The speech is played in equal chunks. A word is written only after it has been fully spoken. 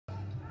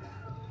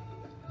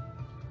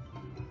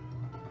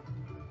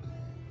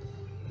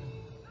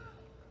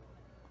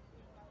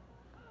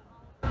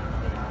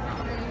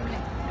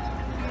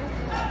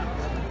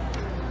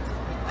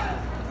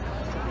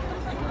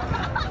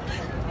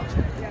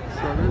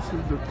This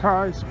is the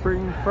Thai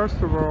Spring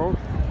Festival,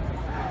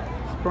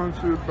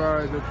 sponsored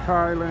by the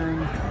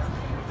Thailand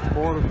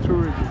Board of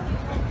Tourism.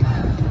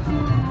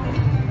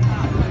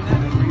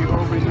 We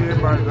over here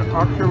by the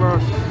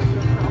Oculus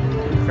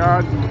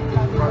Garden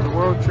by the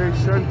World Trade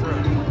Center.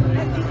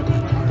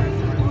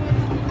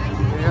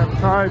 They have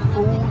Thai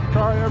food,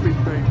 Thai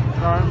everything,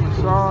 Thai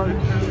massage,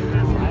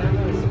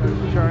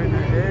 China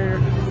hair.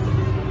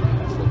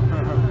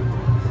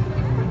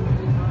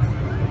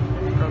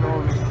 Got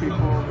all these people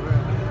over there.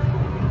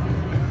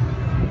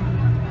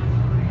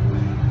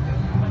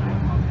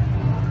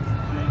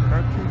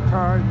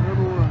 Thai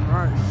noodle and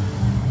rice.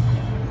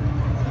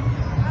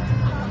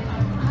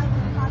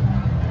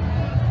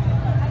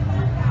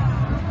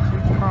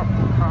 Hot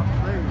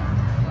plate.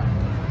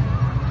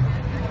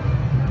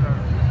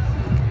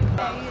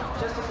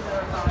 Just to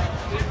clarify,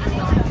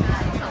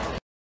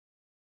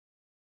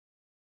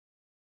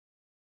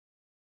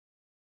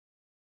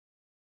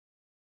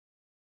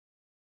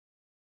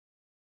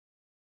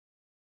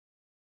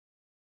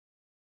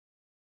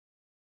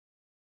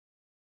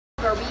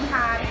 where we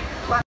had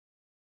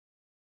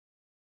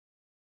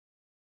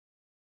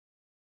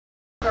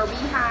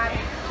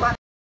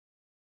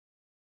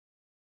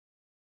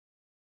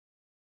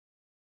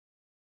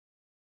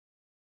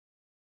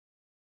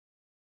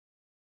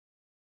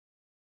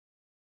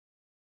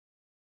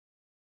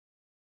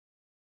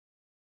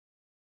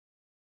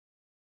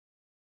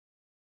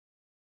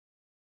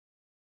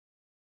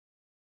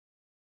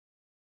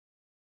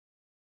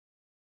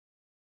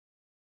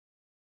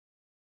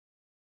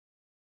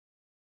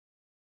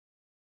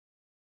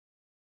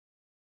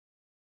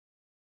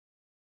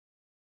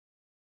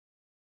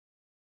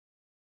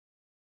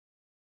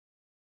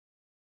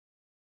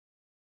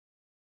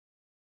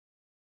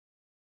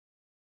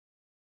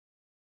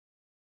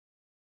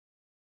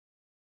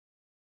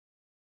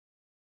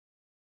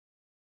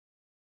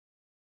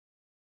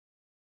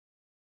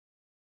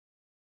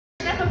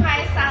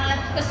papaya salad.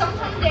 The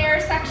somtam there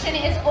section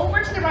is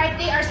over to the right.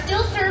 They are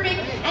still serving,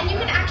 and you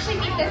can actually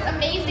meet this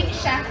amazing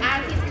chef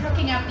as he's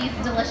cooking up these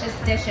delicious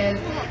dishes.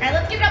 All right,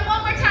 let's give it up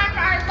one more time for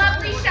our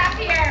lovely chef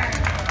here.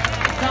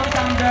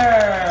 somtam.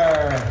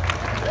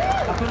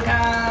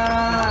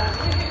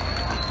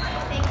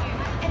 Thank you.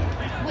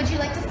 And would you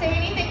like to say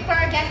anything for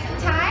our guests in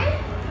Thai?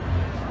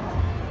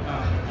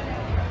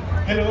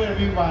 Hello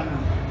everyone,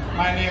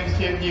 my name is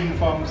Chef Yim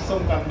from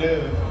Somtam.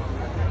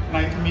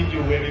 Nice to meet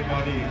you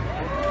everybody.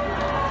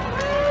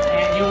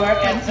 And you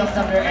work at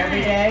somtam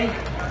every day?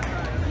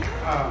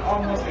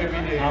 Almost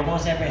every day.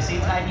 Almost every day. See,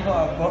 Thai people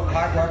are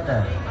hard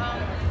worker.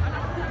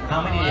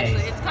 How many days?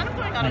 Actually, it's kind of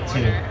going on Like a 2.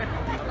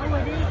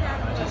 order.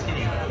 Just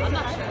kidding. I'm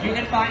not sure. You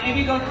can find, if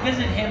you go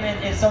visit him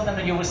in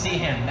somtam, you will see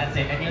him. That's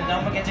it. And you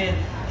don't forget to,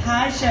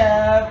 hi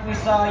chef, we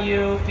saw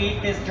you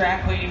feed this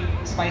drag queen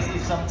spicy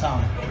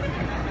somtam.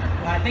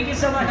 Alright, thank you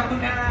so much.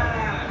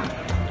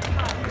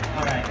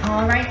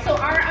 All right, so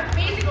our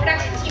amazing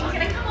production team is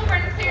going to come over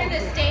and clear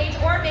this stage,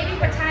 or maybe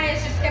Pattaya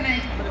is just going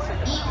to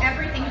eat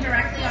everything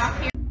directly off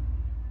here.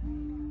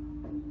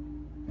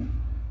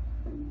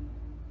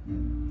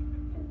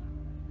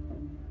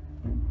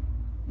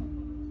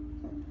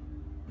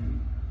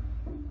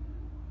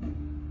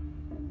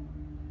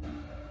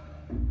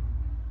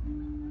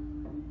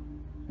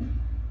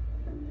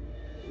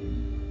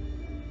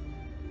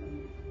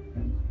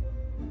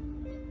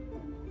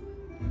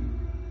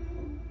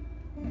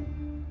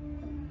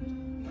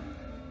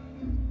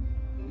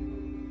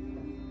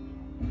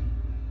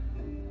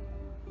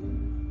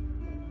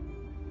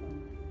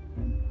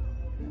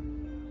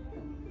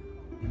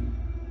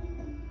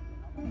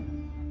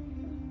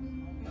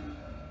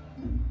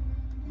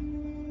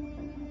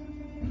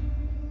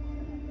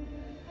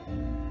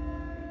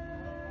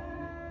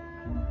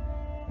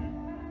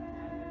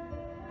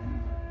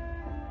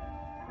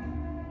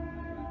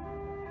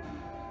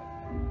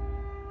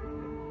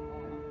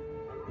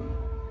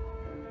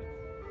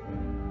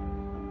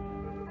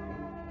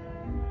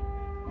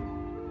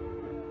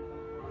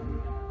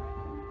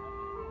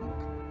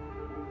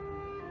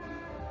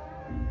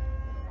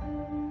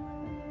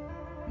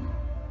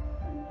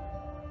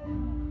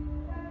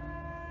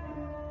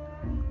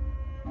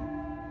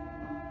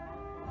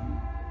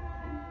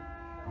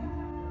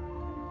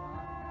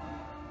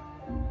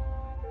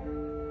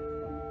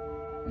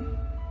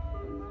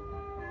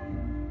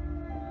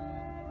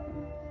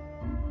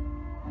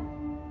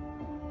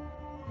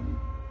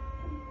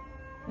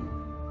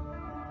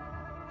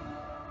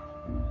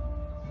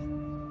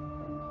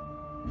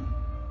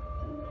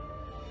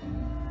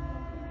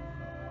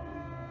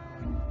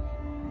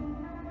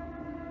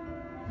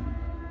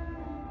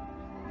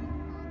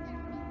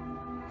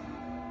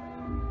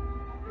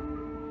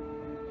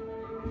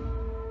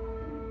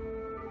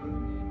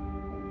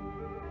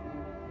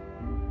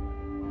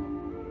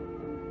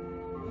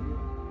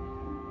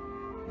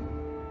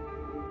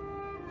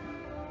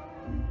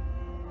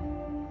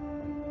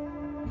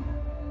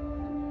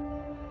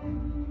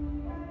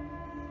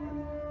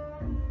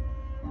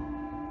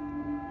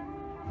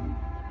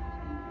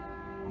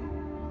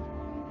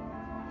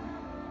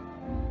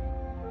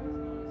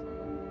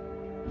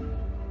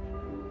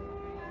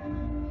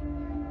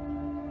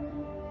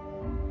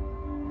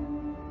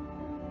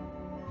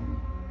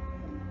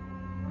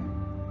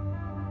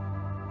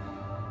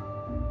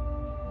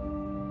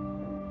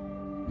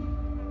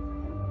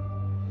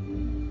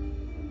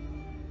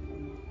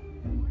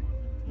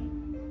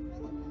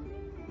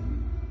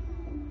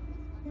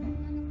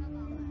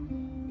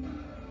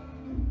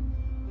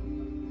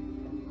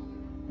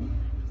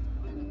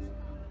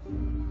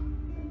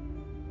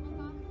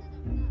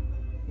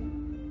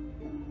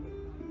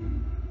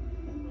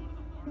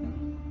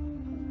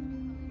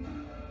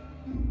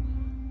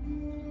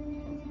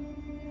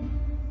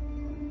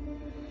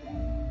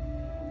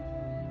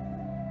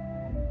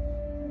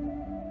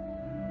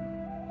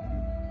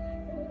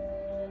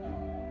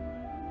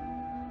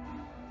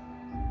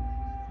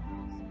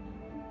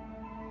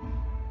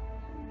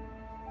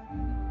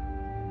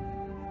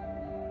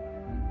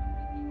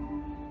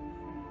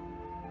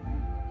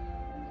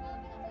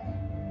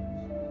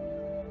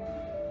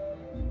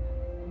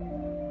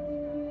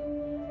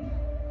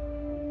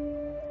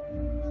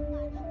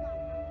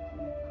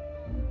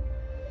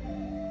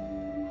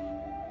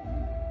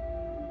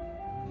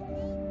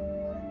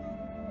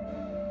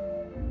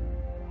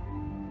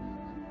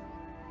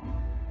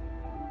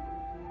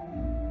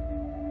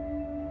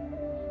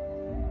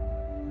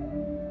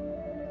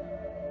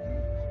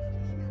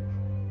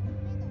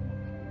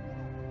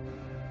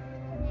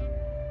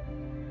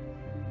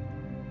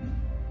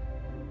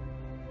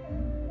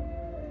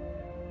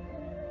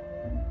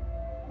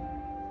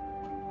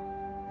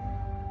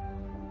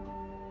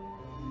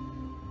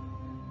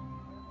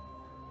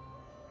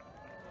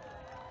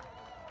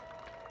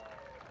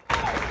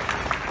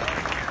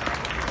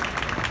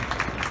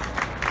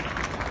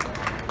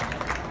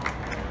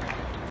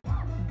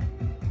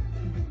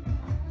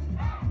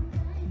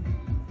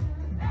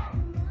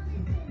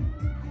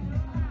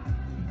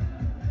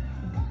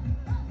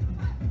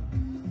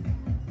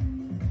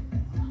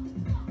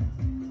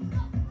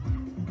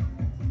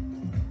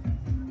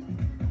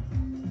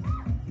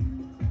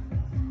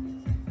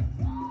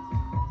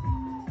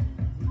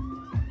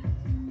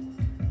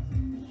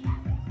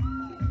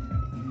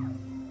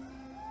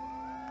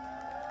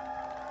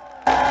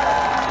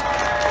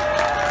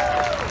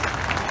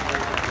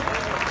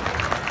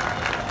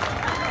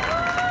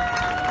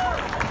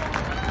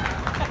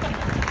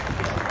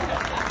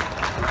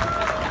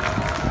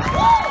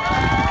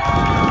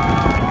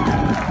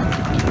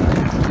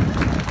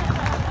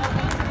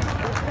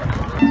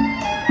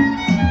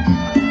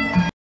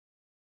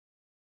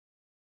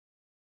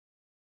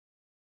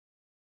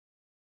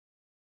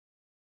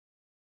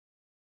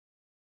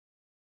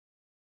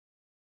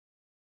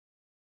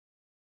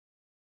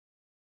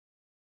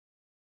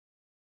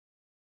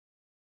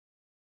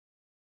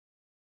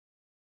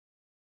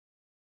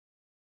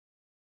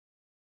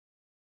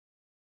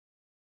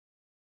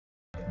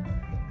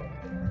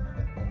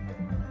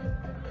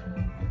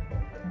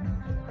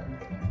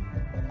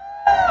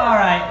 All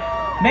right.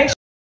 Make sure.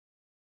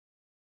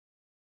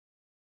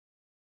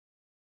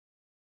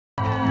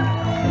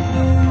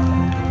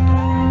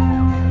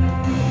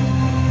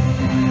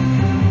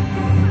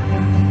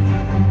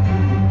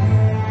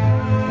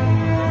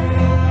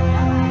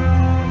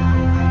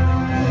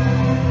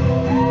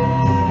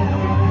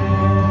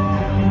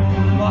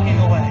 Walking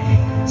away.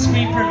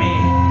 Scream for me.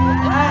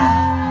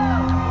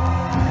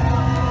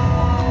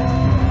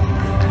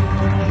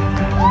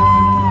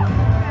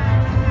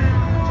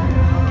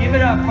 Give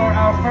it up for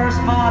our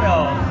first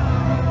model,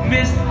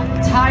 Miss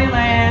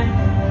Thailand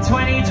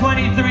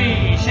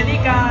 2023,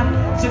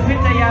 Shanikan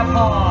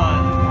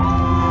Supitayapon.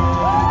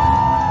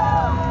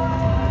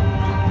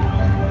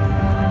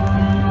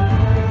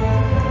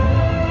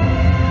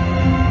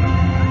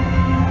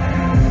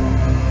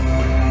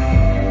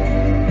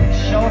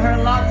 Show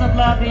her lots of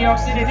love, New York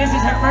City. This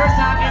is her first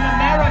time in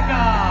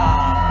America.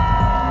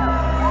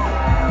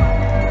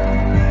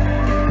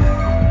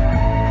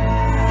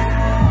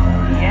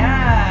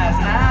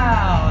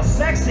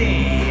 Sexy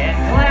and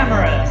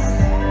glamorous.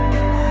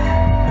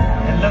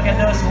 And look at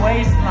those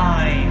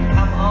waistline.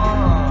 Come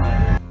on.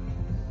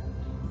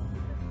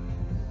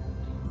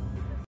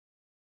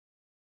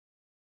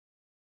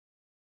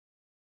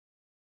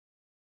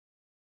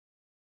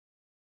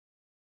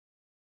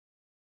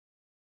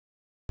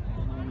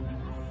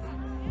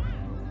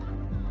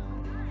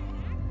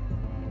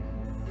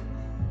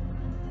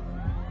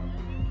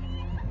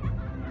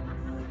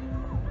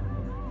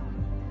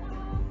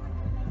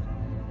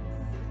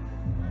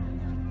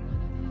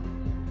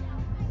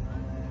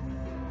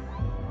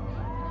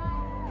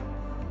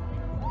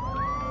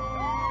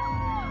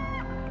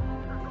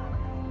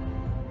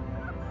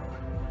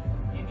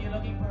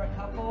 Looking for a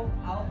couple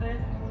outfit,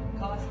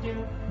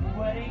 costume,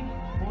 wedding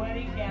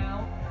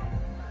gown.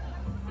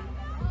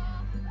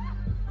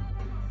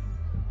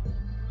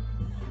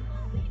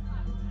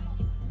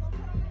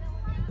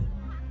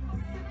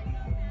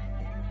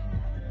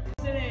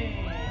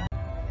 And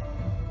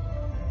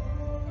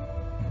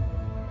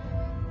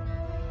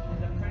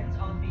the print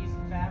on these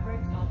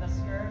fabrics on the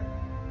skirt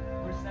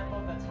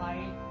resemble the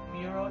Thai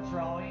mural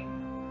drawing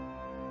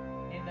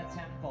in the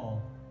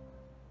temple.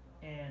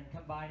 And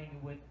combining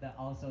with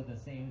also the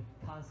same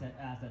concept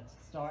as a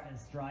star and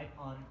stripe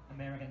on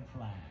American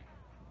flag.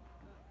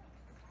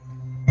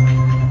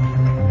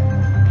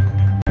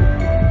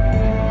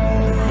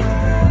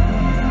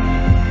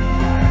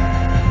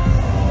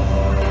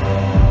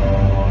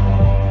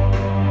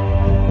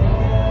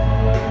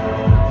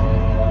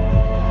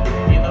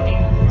 You're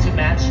looking to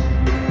match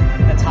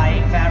the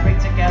Thai fabric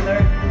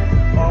together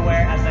or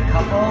wear as a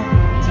couple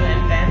to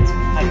invent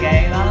a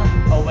gala,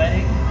 a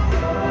wedding?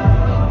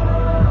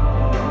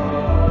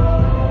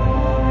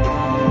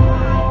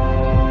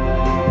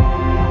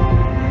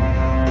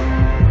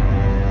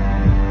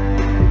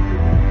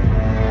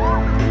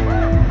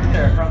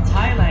 From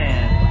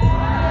Thailand.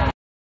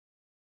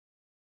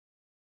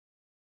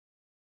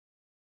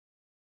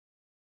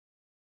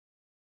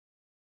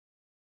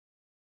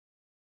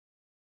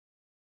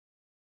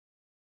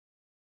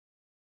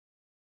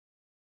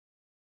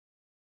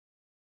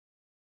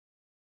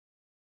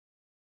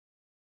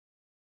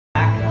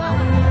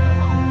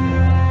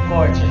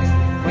 Gorgeous.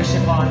 With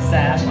chiffon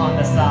sash on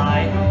the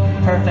side.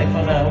 Perfect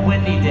for the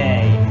windy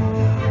day.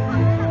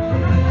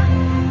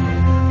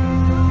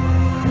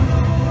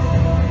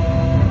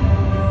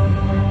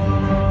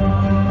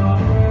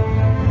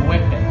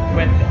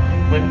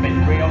 Whip it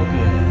real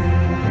good.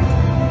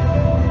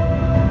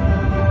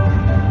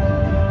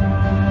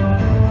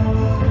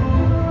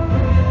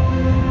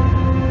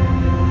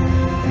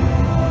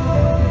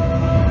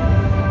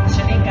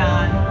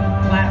 Shanikan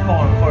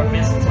platform for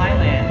Miss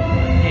Thailand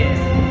is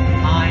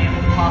I am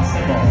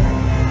possible,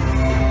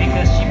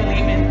 because she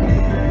believes in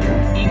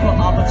equal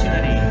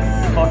opportunity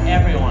for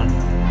everyone.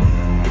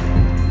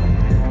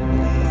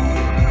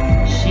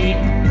 She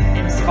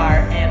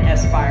inspired and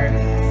aspired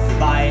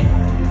by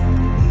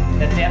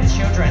the deaf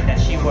children that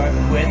she worked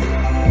with,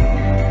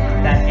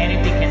 that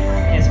anything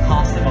is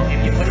possible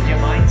if you put your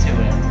mind to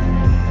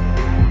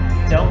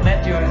it. Don't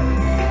let your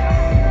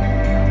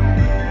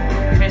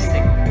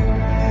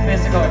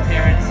physical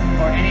appearance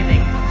or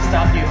anything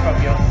stop you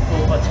from your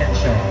full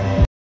potential.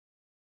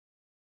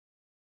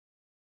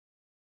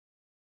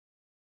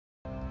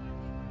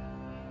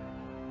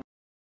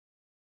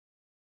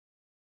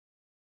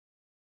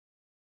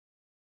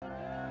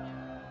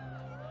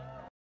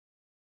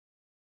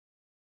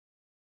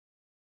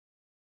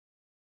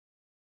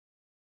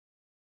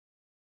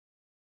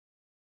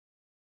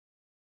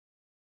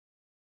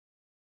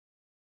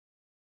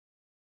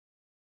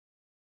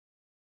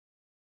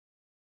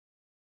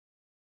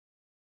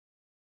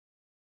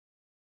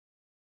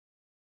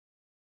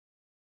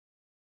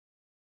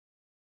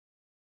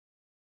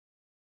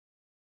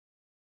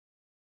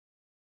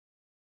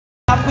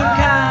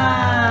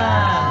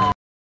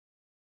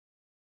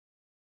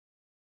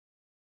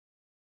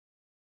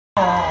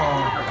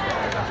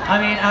 I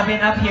mean, I've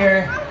been up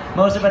here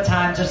most of the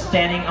time just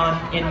standing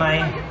in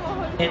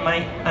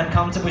my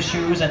uncomfortable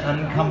shoes and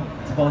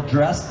uncomfortable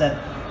dress that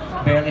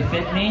barely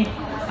fit me.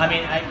 I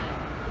mean,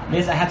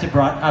 I had to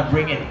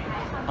bring it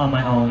on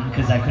my own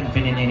because I couldn't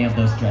fit in any of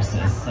those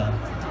dresses. So.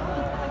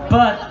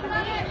 But,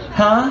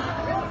 huh?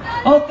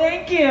 Oh,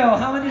 thank you.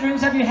 How many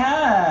drinks have you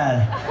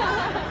had?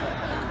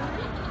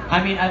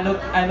 I mean,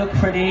 I look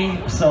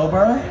pretty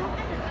sober.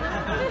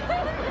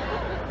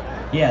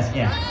 Yes,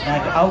 yeah.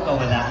 I'll go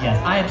with that.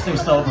 Yes, I am still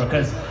sober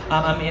because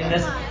I'm in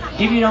this.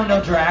 If you don't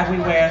know drag, we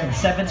wear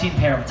 17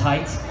 pair of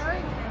tights.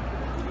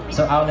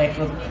 So our legs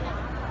look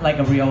like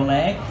a real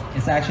leg.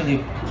 It's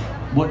actually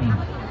wooden.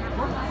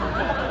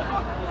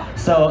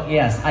 So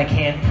yes, I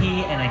can't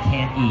pee and I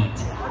can't eat.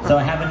 So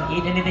I haven't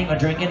eaten anything or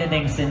drink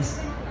anything since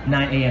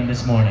 9 a.m.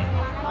 this morning.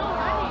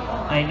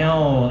 I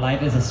know,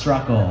 life is a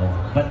struggle.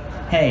 But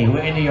hey,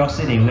 we're in New York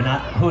City.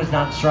 Who's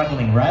not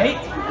struggling, right?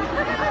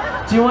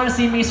 Do you want to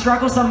see me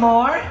struggle some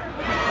more?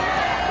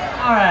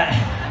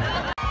 Alright.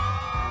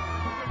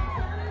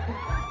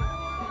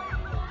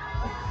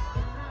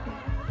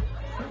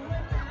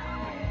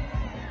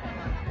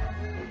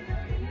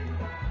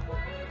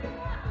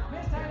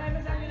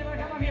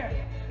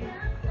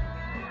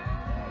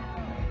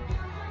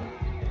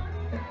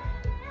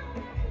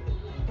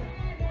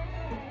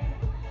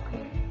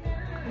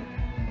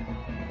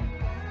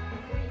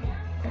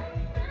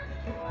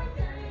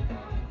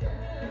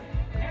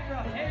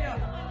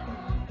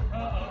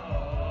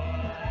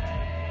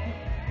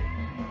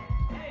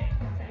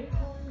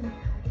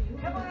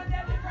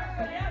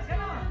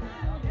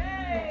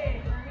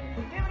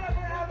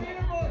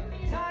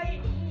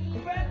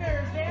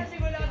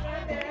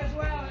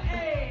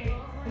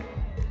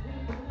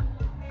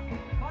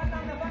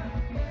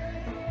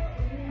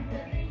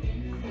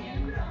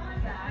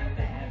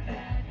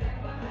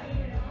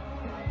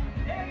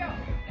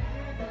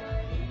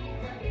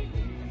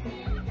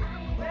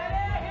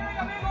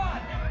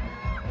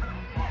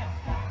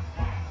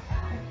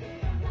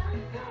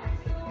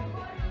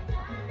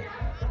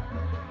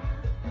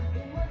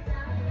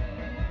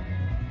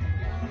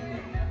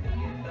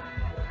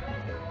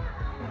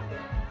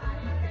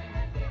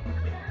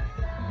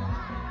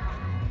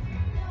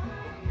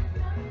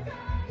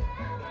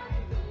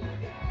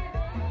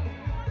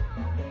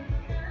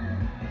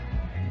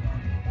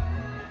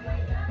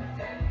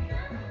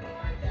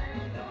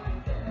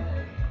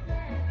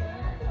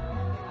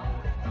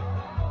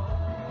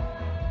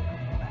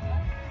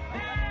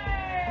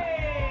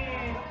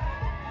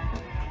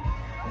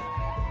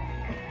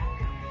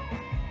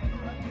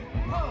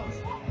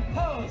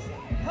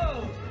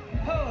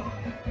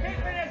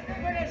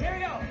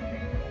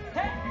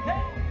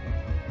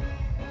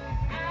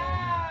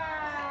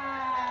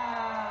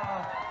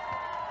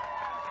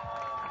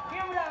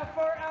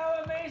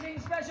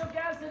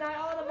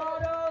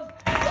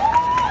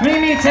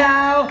 Mimi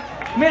Tao,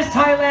 Miss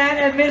Thailand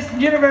and Miss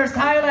Universe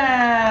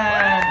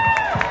Thailand.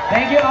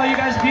 Thank you, all you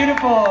guys are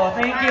beautiful.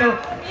 Thank you.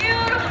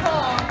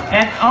 Beautiful.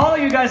 And all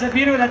of you guys are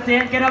beautiful that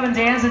get up and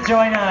dance and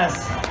join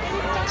us.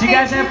 Did you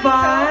guys have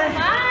fun?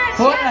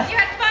 So much. Yes, you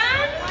had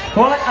fun?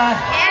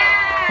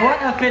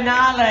 What a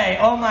finale.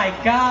 Oh my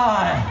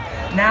God.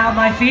 Now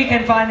my feet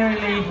can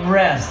finally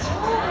rest.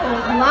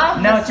 Ooh,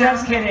 love No,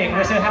 just kidding.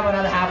 We still have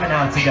another half an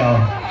hour to go.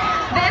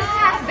 This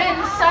has been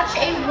such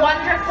a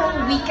wonderful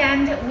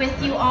weekend with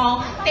you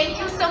all. Thank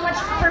you so much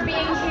for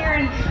being here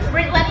and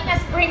letting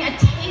us bring a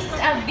taste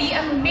of the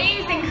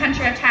amazing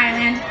country of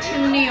Thailand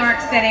to New York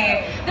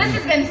City. This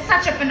has been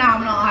such a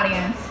phenomenal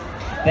audience.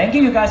 Thank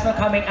you guys for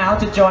coming out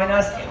to join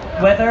us,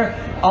 whether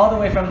all the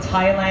way from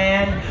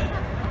Thailand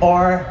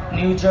or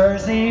New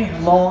Jersey,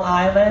 Long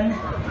Island,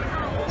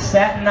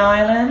 Staten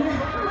Island,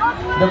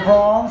 the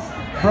Bronx,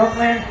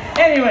 Brooklyn.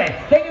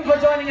 Anyway, thank you for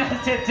joining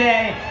us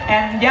today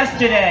and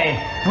yesterday.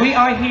 We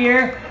are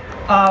here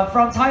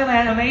from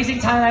Thailand, amazing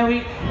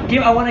Thailand.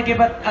 I want to give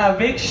a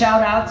big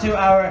shout out to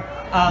our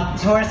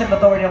Tourism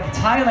Authority of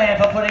Thailand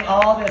for putting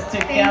all this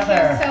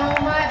together. Thank you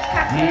so much.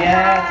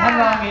 Yeah,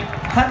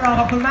 ท่านรอง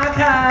ขอบคุณมาก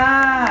ค่ะ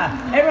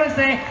Everyone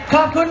say ข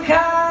อบคุณ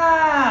ค่ะ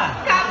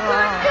ขอบคุ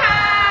ณค่ะ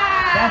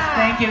That's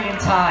thank you in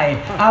Thai.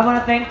 I want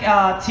to thank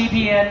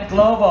TPN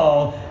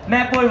Global,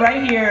 Matt Boy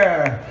right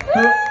here,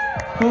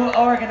 who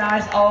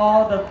organized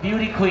all the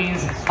beauty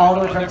queens all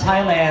the way from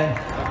Thailand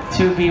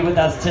to be with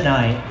us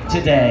tonight,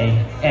 today,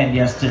 and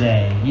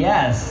yesterday.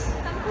 Yes,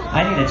 I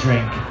need a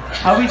drink.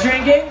 Are we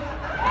drinking?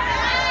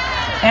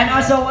 And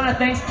also want to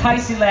thank Thai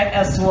Select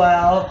as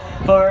well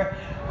for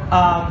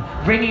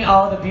bringing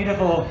all the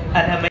beautiful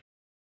and amazing